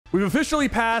We've officially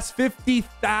passed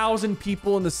 50,000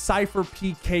 people in the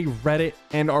SypherPK Reddit,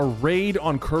 and our raid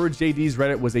on Courage JD's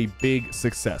Reddit was a big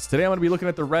success. Today, I'm going to be looking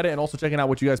at the Reddit and also checking out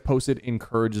what you guys posted in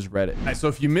Courage's Reddit. All right, so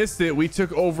if you missed it, we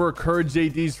took over Courage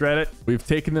JD's Reddit. We've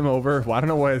taken them over. Well, I don't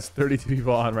know why it's 32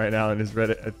 people on right now in his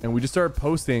Reddit. And we just started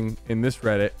posting in this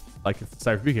Reddit, like it's the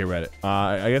SypherPK Reddit.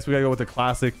 I guess we got to go with the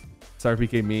classic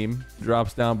SypherPK meme.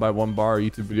 Drops down by 1 bar,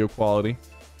 YouTube video quality.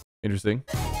 Interesting.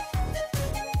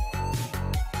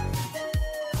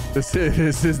 This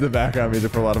is the background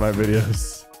music for a lot of my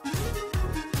videos.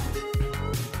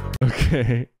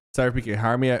 Okay. SypherPK,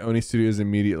 hire me at Oni Studios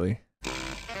immediately.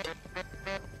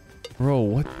 Bro,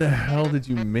 what the hell did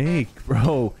you make?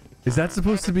 Bro, is that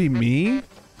supposed to be me?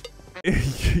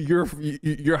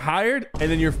 You're hired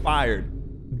and then you're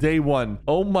fired. Day 1.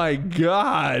 Oh my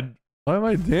God. Why am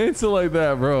I dancing like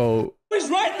that, bro? He's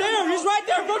right there. He's right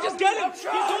there, bro. Just get him. He's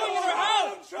doing it in our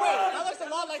house. That looks a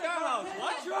lot like our house.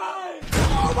 What?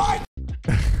 Oh my.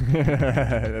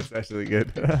 That's actually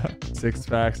good. six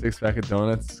pack of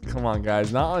donuts. Come on,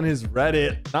 guys. Not on his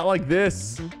Reddit. Not like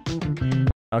this.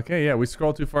 Okay, yeah, we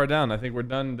scrolled too far down. I think we're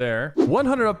done there.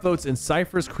 100 upvotes and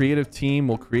Sypher's creative team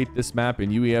will create this map in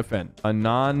UEFN.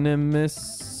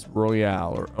 Anonymous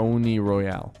Royale or Oni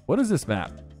Royale. What is this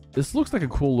map? This looks like a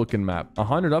cool looking map.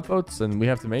 100 upvotes and we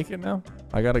have to make it now.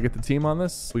 I got to get the team on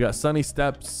this. We got Sunny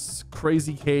Steps,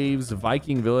 Crazy Caves,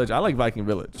 Viking Village. I like Viking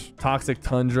Village. Toxic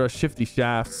Tundra, Shifty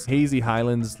Shafts, Hazy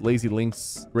Highlands, Lazy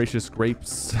Links, Gracious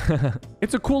Grapes.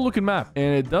 It's a cool looking map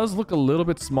and it does look a little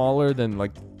bit smaller than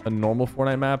like a normal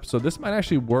Fortnite map. So this might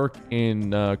actually work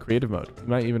in creative mode. It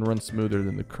might even run smoother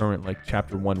than the current like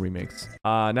chapter 1 remakes.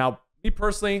 Now, me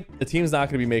personally, the team's not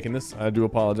going to be making this. I do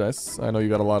apologize. I know you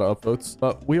got a lot of upvotes,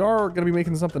 but we are going to be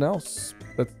making something else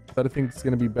that I think is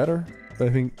going to be better. That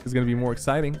I think is going to be more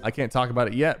exciting. I can't talk about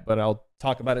it yet, but I'll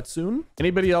talk about it soon.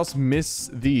 Anybody else miss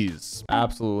these?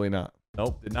 Absolutely not.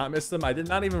 Nope, did not miss them. I did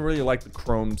not even really like the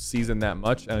Chrome season that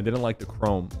much, and I didn't like the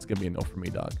Chrome. It's gonna be a no for me,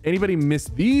 dog. Anybody miss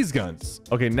these guns?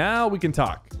 Okay, now we can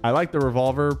talk. I like the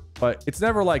revolver, but it's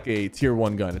never like a tier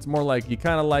 1 gun. It's more like you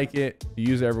kind of like it. You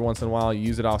use it every once in a while. You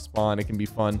use it off spawn. It can be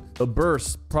fun. The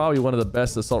Burst, probably one of the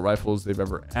best assault rifles they've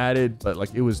ever added, but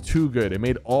like it was too good. It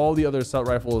made all the other assault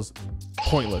rifles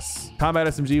pointless. Combat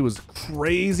SMG was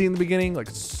crazy in the beginning, like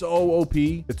so OP.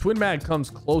 The Twin Mag comes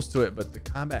close to it, but the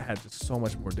combat had just so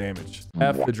much more damage.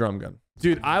 F the drum gun.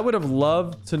 Dude, I would have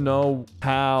loved to know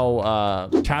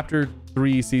how chapter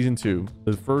 3 season 2,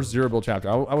 the first zero build chapter,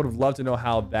 I would have loved to know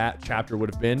how that chapter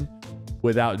would have been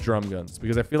without drum guns,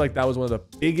 because I feel like that was one of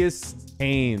the biggest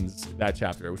pains that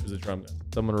chapter, which was a drum gun.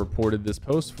 Someone reported this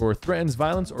post for threatens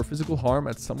violence or physical harm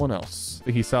at someone else. I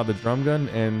think he saw the drum gun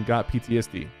and got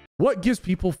PTSD. What gives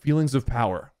people feelings of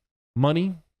power?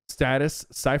 Money, status,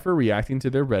 Sypher reacting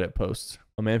to their Reddit posts.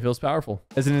 A man feels powerful.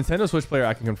 As a Nintendo Switch player,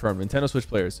 I can confirm, Nintendo Switch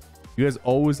players, you guys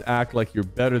always act like you're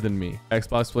better than me.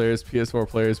 Xbox players, PS4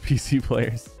 players, PC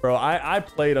players. Bro, I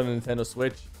played on the Nintendo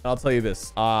Switch. I'll tell you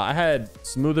this. I had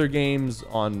smoother games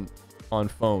on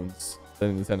phones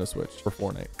than Nintendo Switch for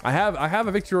Fortnite. I have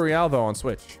a Victory Royale though on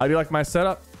Switch. I do like my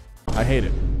setup. I hate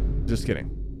it. Just kidding.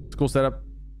 It's a cool setup.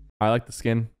 I like the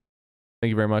skin. Thank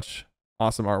you very much.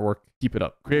 Awesome artwork. Keep it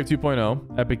up. Creative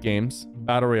 2.0, Epic Games,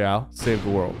 Battle Royale, save the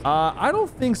world. I don't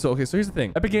think so. Okay, so here's the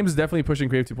thing. Epic Games is definitely pushing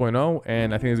Creative 2.0,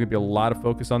 and I think there's gonna be a lot of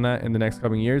focus on that in the next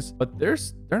coming years. But they're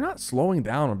not slowing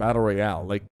down on Battle Royale.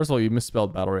 Like, first of all, you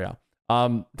misspelled Battle Royale.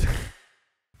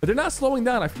 But they're not slowing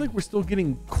down. I feel like we're still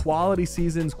getting quality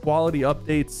seasons, quality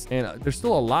updates, and there's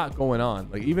still a lot going on.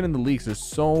 Like even in the leaks, there's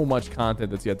so much content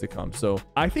that's yet to come. So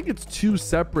I think it's 2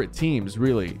 separate teams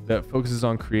really that focuses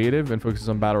on creative and focuses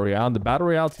on Battle Royale. And the Battle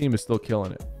Royale team is still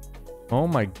killing it. Oh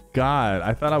my God.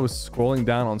 I thought I was scrolling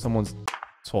down on someone's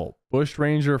asshole. Bush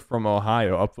Ranger from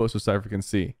Ohio, up close with Sypher can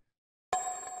see.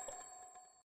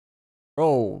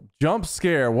 Bro, jump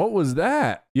scare. What was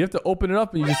that? You have to open it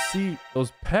up and you just see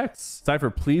those pecs. Sypher,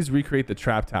 please recreate the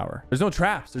trap tower. There's no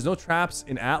traps. There's no traps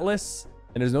in Atlas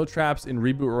and there's no traps in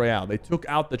Reboot Royale. They took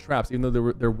out the traps, even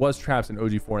though there was traps in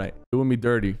OG Fortnite. Doing me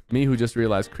dirty. Me who just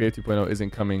realized Creative 2.0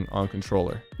 isn't coming on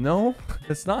controller. No,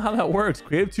 that's not how that works.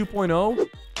 Creative 2.0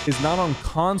 is not on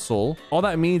console. All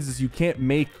that means is you can't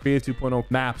make Creative 2.0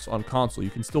 maps on console.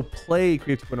 You can still play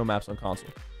Creative 2.0 maps on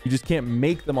console. You just can't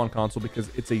make them on console because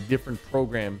it's a different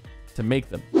program to make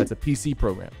them. That's a PC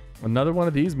program. Another one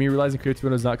of these, me realizing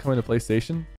Creative 2.0 is not coming to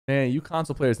PlayStation. Man, you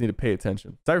console players need to pay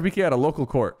attention. SypherPK at a local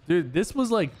court. Dude, this was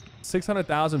like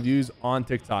 600,000 views on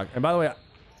TikTok. And by the way,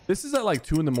 this is at like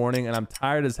 2 in the morning and I'm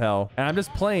tired as hell. And I'm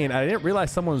just playing. I didn't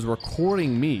realize someone was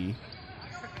recording me,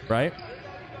 right?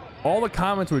 All the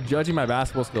comments were judging my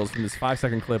basketball skills from this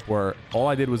 5-second clip where all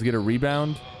I did was get a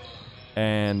rebound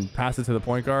and pass it to the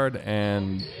point guard,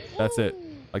 and that's it.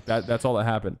 Like that's all that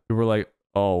happened. We were like,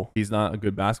 oh, he's not a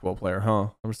good basketball player, huh?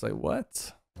 I'm just like,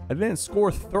 what? I didn't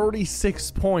score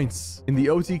 36 points in the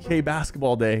OTK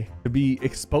basketball day to be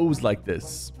exposed like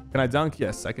this. Can I dunk?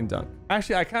 Yes, I can dunk.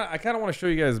 Actually, I kind of want to show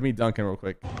you guys me dunking real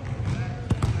quick.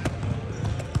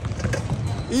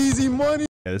 Easy money.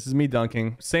 Yeah, this is me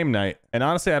dunking. Same night. And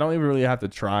honestly, I don't even really have to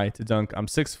try to dunk. I'm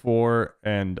 6'4",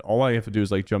 and all I have to do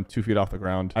is like jump 2 feet off the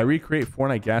ground. I recreate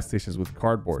Fortnite gas stations with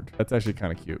cardboard. That's actually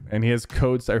kind of cute. And he has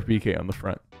code SypherPK on the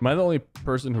front. Am I the only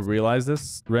person who realized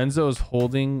this? Renzo is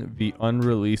holding the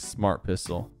unreleased smart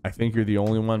pistol. I think you're the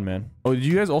only one, man. Oh, did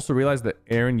you guys also realize that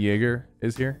Aaron Yeager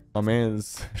is here? Oh man,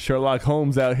 it's Sherlock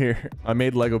Holmes out here. I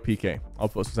made Lego PK. I'll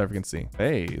post so everyone can see.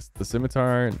 Hey, it's the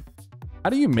scimitar. How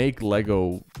do you make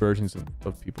Lego versions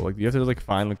of people? Like, do you have to like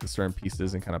find like the certain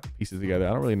pieces and kind of piece it together?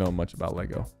 I don't really know much about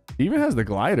Lego. He even has the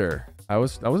glider. I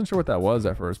wasn't sure what that was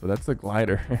at first, but that's the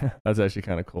glider. That's actually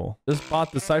kind of cool. Just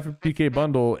bought the SypherPK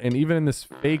bundle, and even in this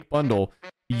fake bundle,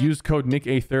 he used code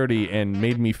NickA30 and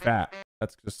made me fat.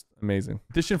 That's just amazing.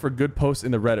 Addition for good posts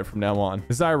in the Reddit from now on.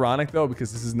 This is ironic though,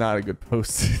 because this is not a good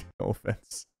post. No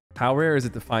offense. How rare is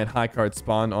it to find high card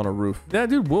spawn on a roof? That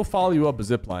dude will follow you up a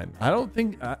zip line. I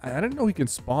didn't know he can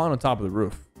spawn on top of the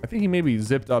roof. I think he maybe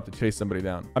zipped up to chase somebody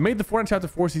down. I made the Fortnite Chapter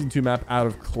 4 Season 2 map out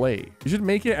of clay. You should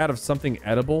make it out of something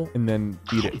edible and then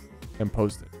eat it and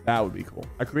post it. That would be cool.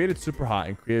 I created Super Hot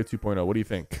in Creative 2.0. What do you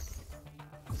think?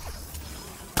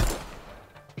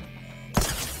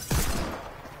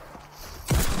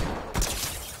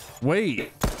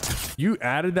 Wait, you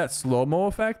added that slow-mo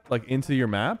effect like into your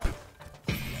map?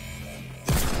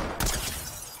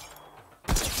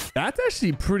 That's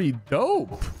actually pretty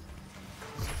dope.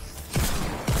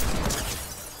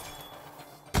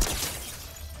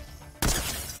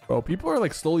 Bro, people are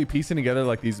like slowly piecing together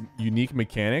like these unique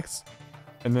mechanics,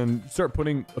 and then start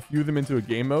putting a few of them into a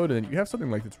game mode, and you have something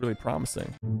like that's really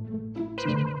promising.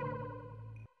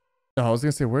 Oh, I was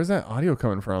gonna say, where's that audio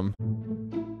coming from?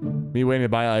 Me waiting to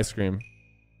buy ice cream.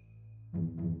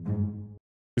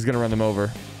 He's gonna run them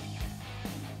over.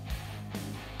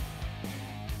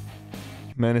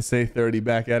 Menace 30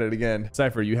 back at it again.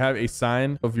 Sypher, you have a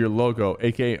sign of your logo,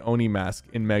 aka Oni mask,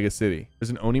 in Mega City.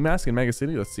 There's an Oni mask in Mega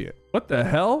City. Let's see it. What the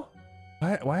hell?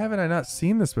 Why haven't I not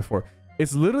seen this before?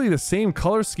 It's literally the same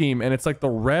color scheme, and it's like the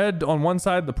red on one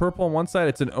side, the purple on one side.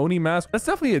 It's an Oni mask. That's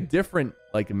definitely a different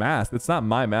like mask. It's not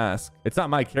my mask. It's not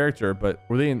my character, but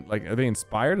are they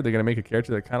inspired? Are they gonna make a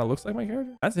character that kind of looks like my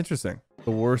character? That's interesting.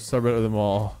 The worst subreddit of them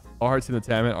all. R Tim the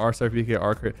Tamman, R SypherPK,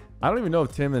 R Crit. I don't even know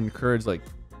if Tim and Courage like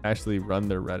actually run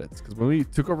their Reddits, because when we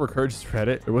took over Courage's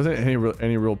Reddit, there wasn't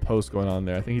any real post going on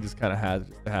there. I think he just kind of has it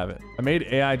just to have it. I made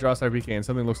AI draw SypherPK and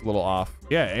something looks a little off.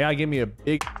 Yeah, AI gave me a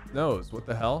big nose. What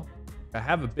the hell? I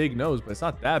have a big nose, but it's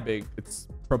not that big. It's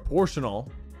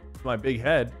proportional to my big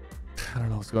head. I don't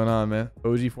know what's going on, man.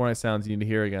 OG Fortnite sounds you need to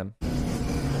hear again.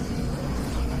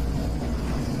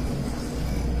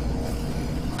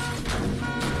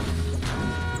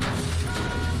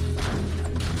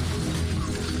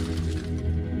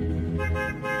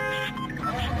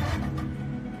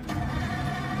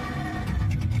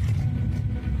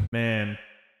 Man,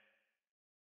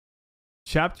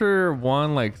 chapter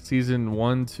 1, like season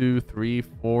 1, 2, 3,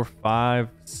 4, 5,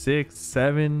 6,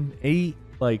 7, 8,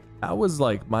 like that was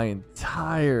like my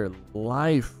entire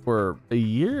life for a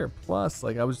year plus.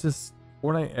 Like I was just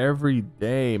Fortnite every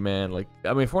day, man. Like,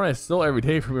 I mean, Fortnite is still every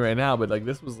day for me right now, but like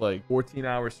this was like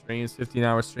 14-hour streams,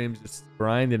 15-hour streams, just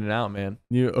grinding it out, man.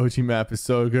 New OG map is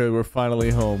so good. We're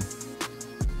finally home.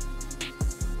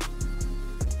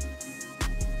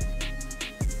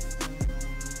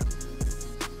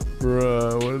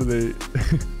 Bruh, what are they?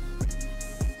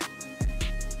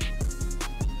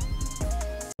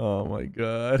 Oh my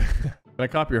god. Can I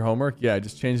copy your homework? Yeah, I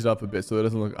just changed it up a bit so it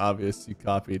doesn't look obvious you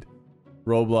copied.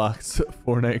 Roblox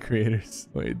Fortnite creators.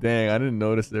 Wait, dang, I didn't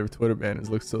notice their Twitter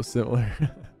banners look so similar.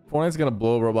 Fortnite's gonna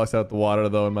blow Roblox out the water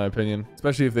though, in my opinion.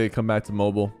 Especially if they come back to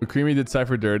mobile. But Creamy did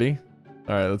Sypher dirty.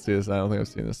 All right, let's see this. I don't think I've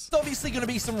seen this. There's obviously going to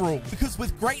be some rules, because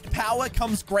with great power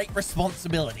comes great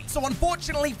responsibility. So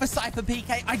unfortunately for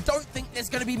SypherPK, I don't think there's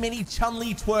going to be many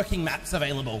Chun-Li twerking maps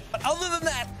available. But other than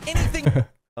that, anything...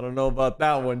 I don't know about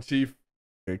that one, Chief.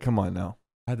 Okay, come on now.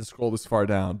 I had to scroll this far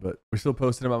down, but we're still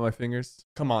posting about my fingers.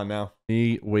 Come on now.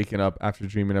 Me waking up after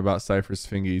dreaming about Sypher's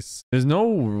fingies. There's no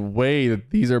way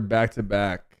that these are back to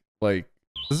back. Like,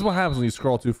 this is what happens when you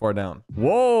scroll too far down.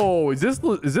 Whoa, is this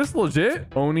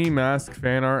legit? Oni mask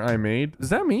fan art I made. Is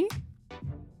that me?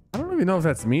 I don't even know if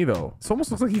that's me though. This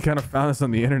almost looks like he kind of found this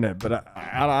on the internet, but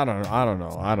I don't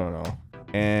know.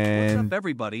 And what's up,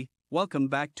 everybody? Welcome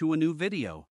back to a new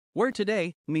video. where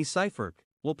today, me Sypher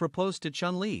will propose to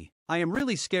Chun-Li. I am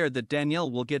really scared that Danielle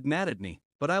will get mad at me,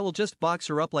 but I will just box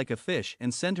her up like a fish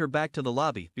and send her back to the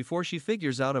lobby before she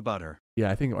figures out about her. Yeah,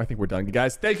 I think we're done.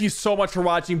 Guys, thank you so much for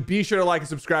watching. Be sure to like and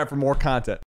subscribe for more content.